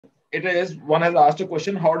it is, one has asked a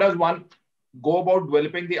question, how does one go about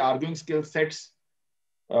developing the arguing skill sets?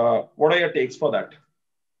 What are your takes for that?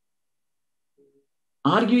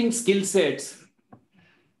 Arguing skill sets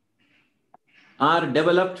are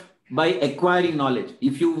developed by acquiring knowledge.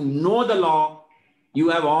 If you know the law, you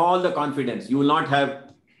have all the confidence. You will not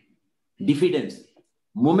have diffidence.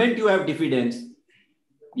 Moment you have diffidence,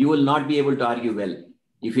 you will not be able to argue well.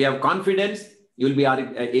 If you have confidence, you will be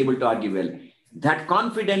able to argue well. That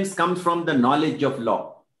confidence comes from the knowledge of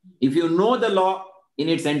law. If you know the law in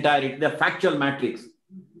its entirety, the factual matrix,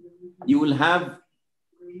 you will have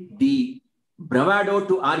the bravado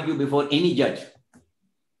to argue before any judge.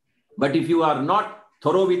 But if you are not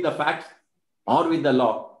thorough with the facts or with the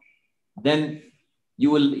law, then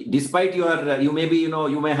you will, despite you may be,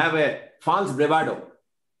 you may have a false bravado,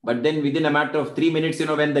 but then within a matter of 3 minutes,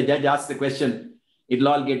 when the judge asks the question, it'll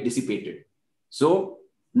all get dissipated. So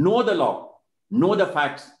know the law, know the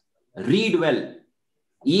facts, read well.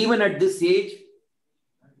 Even at this age,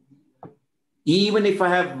 even if I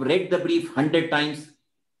have read the brief 100 times,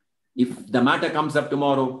 if the matter comes up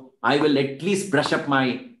tomorrow, I will at least brush up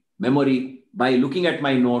my memory by looking at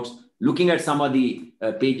my notes, looking at some of the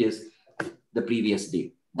pages the previous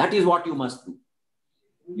day. That is what you must do.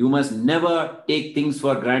 You must never take things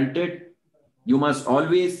for granted. You must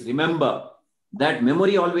always remember that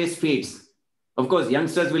memory always fades. Of course,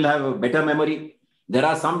 youngsters will have a better memory. There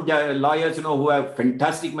are some lawyers, who have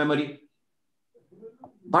fantastic memory.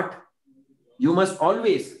 But you must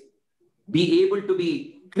always be able to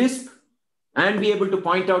be crisp and be able to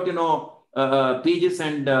point out, pages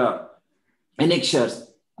and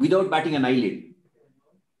annexures without batting an eyelid.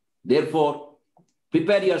 Therefore,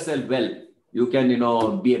 prepare yourself well. You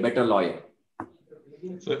can, be a better lawyer.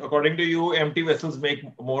 So according to you, empty vessels make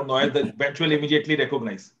more noise. The bench will immediately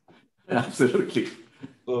recognize. Absolutely.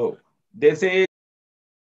 So they say